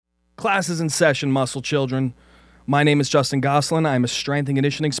Class is in session, muscle children. My name is Justin Goslin. I'm a strength and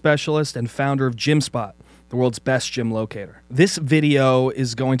conditioning specialist and founder of GymSpot, the world's best gym locator. This video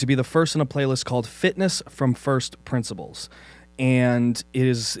is going to be the first in a playlist called Fitness from First Principles. And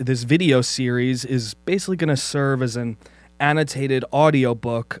this video series is basically going to serve as an annotated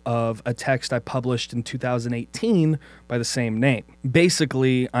audiobook of a text I published in 2018 by the same name.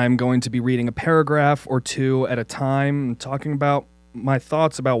 Basically, I'm going to be reading a paragraph or two at a time and talking about my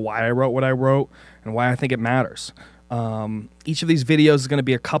thoughts about why I wrote what I wrote and why I think it matters. Each of these videos is going to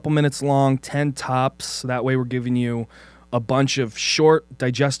be a couple minutes long, 10 tops. So that way we're giving you a bunch of short,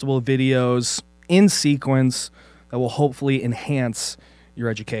 digestible videos in sequence that will hopefully enhance your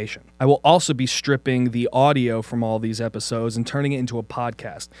education. I will also be stripping the audio from all these episodes and turning it into a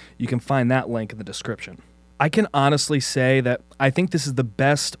podcast. You can find that link in the description. I can honestly say that I think this is the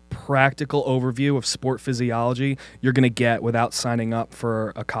best practical overview of sport physiology you're going to get without signing up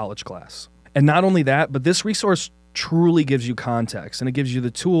for a college class. And not only that, but this resource truly gives you context, and it gives you the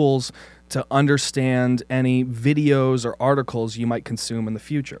tools to understand any videos or articles you might consume in the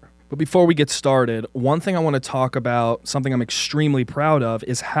future. But before we get started, one thing I want to talk about, something I'm extremely proud of,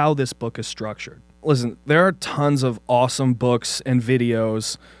 is how this book is structured. Listen, there are tons of awesome books and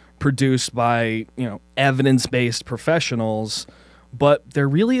videos produced by, evidence-based professionals, but there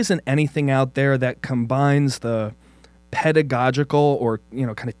really isn't anything out there that combines the pedagogical or,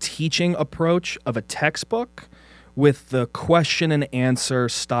 kind of teaching approach of a textbook with the question and answer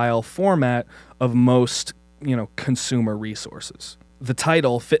style format of most, consumer resources. The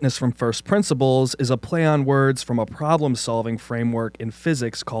title, Fitness from First Principles, is a play on words from a problem-solving framework in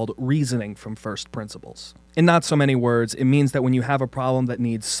physics called reasoning from first principles. In not so many words, it means that when you have a problem that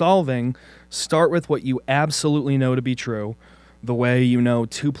needs solving, start with what you absolutely know to be true, the way you know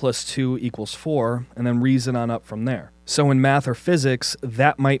 2 + 2 = 4, and then reason on up from there. So in math or physics,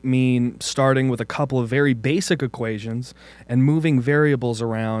 that might mean starting with a couple of very basic equations and moving variables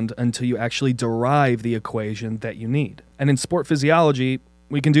around until you actually derive the equation that you need. And in sport physiology,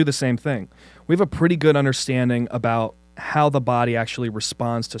 we can do the same thing. We have a pretty good understanding about how the body actually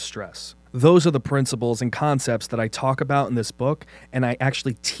responds to stress. Those are the principles and concepts that I talk about in this book, and I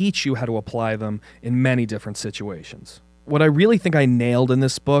actually teach you how to apply them in many different situations. What I really think I nailed in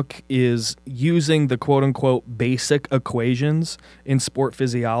this book is using the quote-unquote basic equations in sport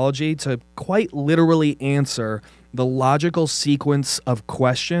physiology to quite literally answer the logical sequence of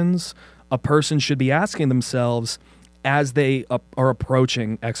questions a person should be asking themselves as they are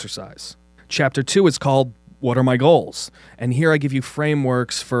approaching exercise. Chapter 2 is called What Are My Goals? And here I give you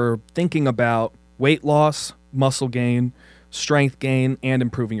frameworks for thinking about weight loss, muscle gain, strength gain, and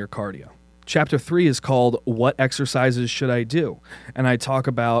improving your cardio. Chapter 3 is called What Exercises Should I Do? And I talk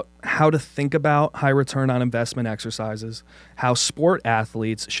about how to think about high return on investment exercises, how sport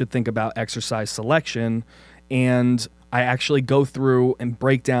athletes should think about exercise selection, and I actually go through and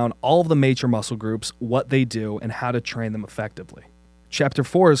break down all of the major muscle groups, what they do, and how to train them effectively. Chapter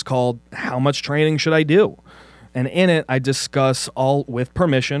 4 is called How Much Training Should I Do? And in it, I discuss, all with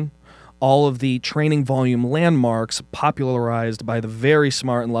permission, all of the training volume landmarks popularized by the very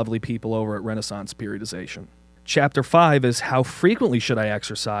smart and lovely people over at Renaissance Periodization. Chapter 5 is How Frequently Should I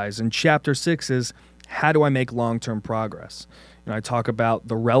Exercise? And Chapter 6 is How Do I Make Long-Term Progress? And I talk about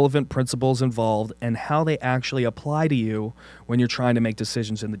the relevant principles involved and how they actually apply to you when you're trying to make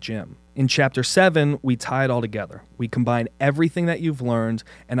decisions in the gym. In Chapter 7, we tie it all together. We combine everything that you've learned,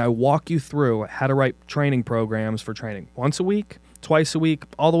 and I walk you through how to write training programs for training once a week, twice a week,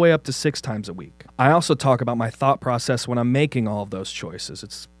 all the way up to 6 times a week. I also talk about my thought process when I'm making all of those choices.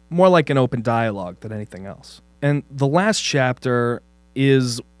 It's more like an open dialogue than anything else. And the last chapter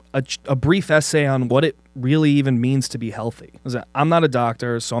is a brief essay on what it really even means to be healthy. I'm not a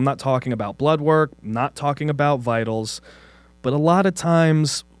doctor, so I'm not talking about blood work, not talking about vitals, but a lot of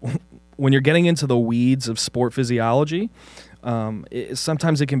times when you're getting into the weeds of sport physiology,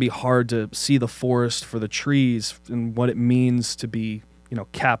 sometimes it can be hard to see the forest for the trees and what it means to be,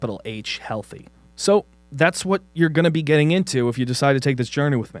 capital H, healthy. So that's what you're going to be getting into if you decide to take this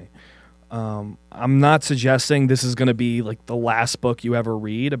journey with me. I'm not suggesting this is going to be like the last book you ever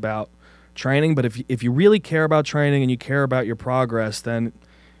read about training, but if you really care about training and you care about your progress, then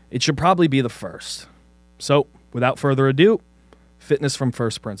it should probably be the first. So without further ado, Fitness from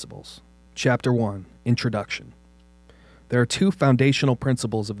First Principles. Chapter 1, Introduction. There are 2 foundational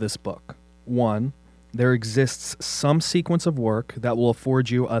principles of this book. 1, there exists some sequence of work that will afford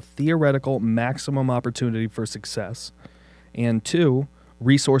you a theoretical maximum opportunity for success. And 2,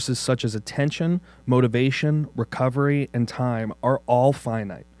 resources such as attention, motivation, recovery, and time are all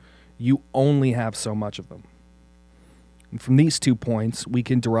finite. You only have so much of them. And from these 2 points, we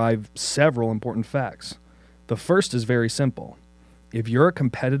can derive several important facts. The first is very simple. If you're a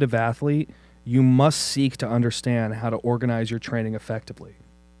competitive athlete, you must seek to understand how to organize your training effectively.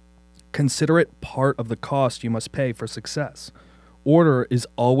 Consider it part of the cost you must pay for success. Order is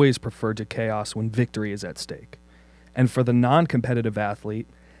always preferred to chaos when victory is at stake. And for the non-competitive athlete,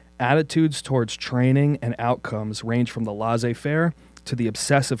 attitudes towards training and outcomes range from the laissez-faire to the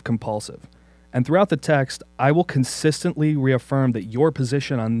obsessive-compulsive. And throughout the text, I will consistently reaffirm that your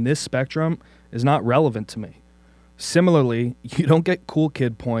position on this spectrum is not relevant to me. Similarly, you don't get cool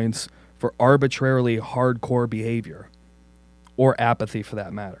kid points for arbitrarily hardcore behavior, or apathy for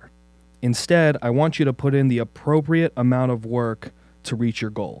that matter. Instead, I want you to put in the appropriate amount of work to reach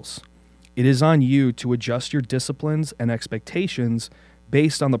your goals. It is on you to adjust your disciplines and expectations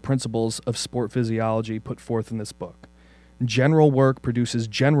based on the principles of sport physiology put forth in this book. General work produces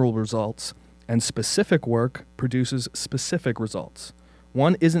general results, and specific work produces specific results.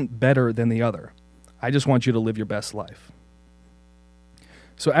 One isn't better than the other. I just want you to live your best life.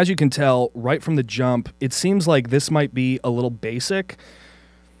 So as you can tell, right from the jump, it seems like this might be a little basic,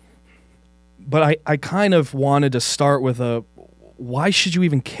 but I kind of wanted to start with why should you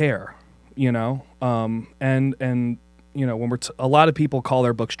even care, you know? And you know, when a lot of people call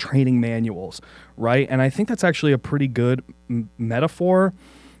their books training manuals, right? And I think that's actually a pretty good metaphor,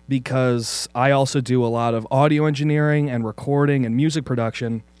 because I also do a lot of audio engineering and recording and music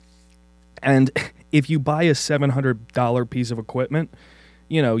production. And if you buy a $700 piece of equipment,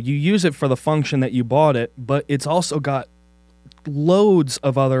 you know, you use it for the function that you bought it, but it's also got loads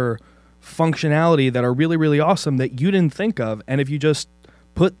of other functionality that are really, really awesome that you didn't think of. And if you just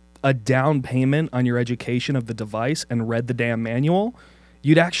put a down payment on your education of the device and read the damn manual,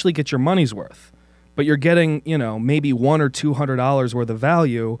 you'd actually get your money's worth. But you're getting, you know, maybe $100 or $200 worth of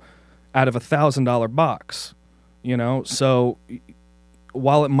value out of $1,000 box, you know? So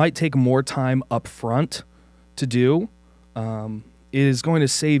while it might take more time up front to do, it is going to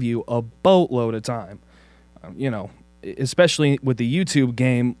save you a boatload of time. You know, especially with the YouTube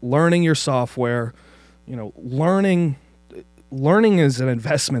game, learning your software, you know, learning is an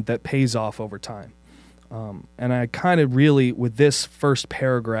investment that pays off over time. And I kind of really, with this first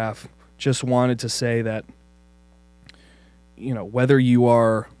paragraph, just wanted to say that, you know, whether you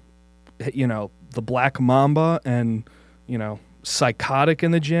are, you know, the Black Mamba and, you know, psychotic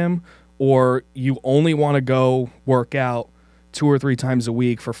in the gym, or you only want to go work out 2 or 3 times a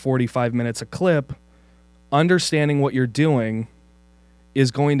week for 45 minutes a clip, understanding what you're doing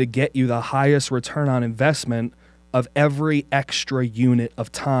is going to get you the highest return on investment of every extra unit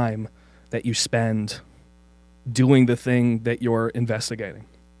of time that you spend doing the thing that you're investigating.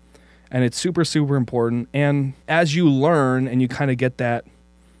 And it's super, super important. And as you learn and you kind of get that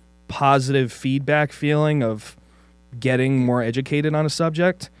positive feedback feeling of getting more educated on a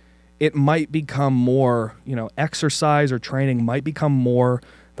subject, it might become more, you know, exercise or training might become more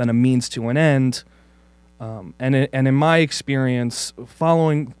than a means to an end. And in my experience,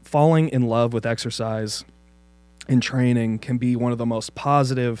 falling in love with exercise and training can be one of the most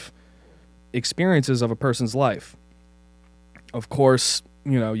positive experiences of a person's life. Of course,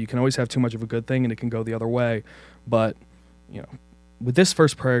 you know, you can always have too much of a good thing and it can go the other way. But, you know, with this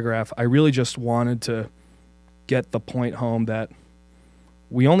first paragraph, I really just wanted to get the point home that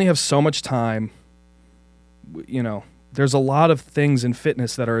we only have so much time. You know, there's a lot of things in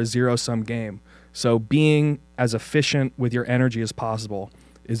fitness that are a zero-sum game. So being as efficient with your energy as possible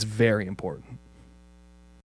is very important.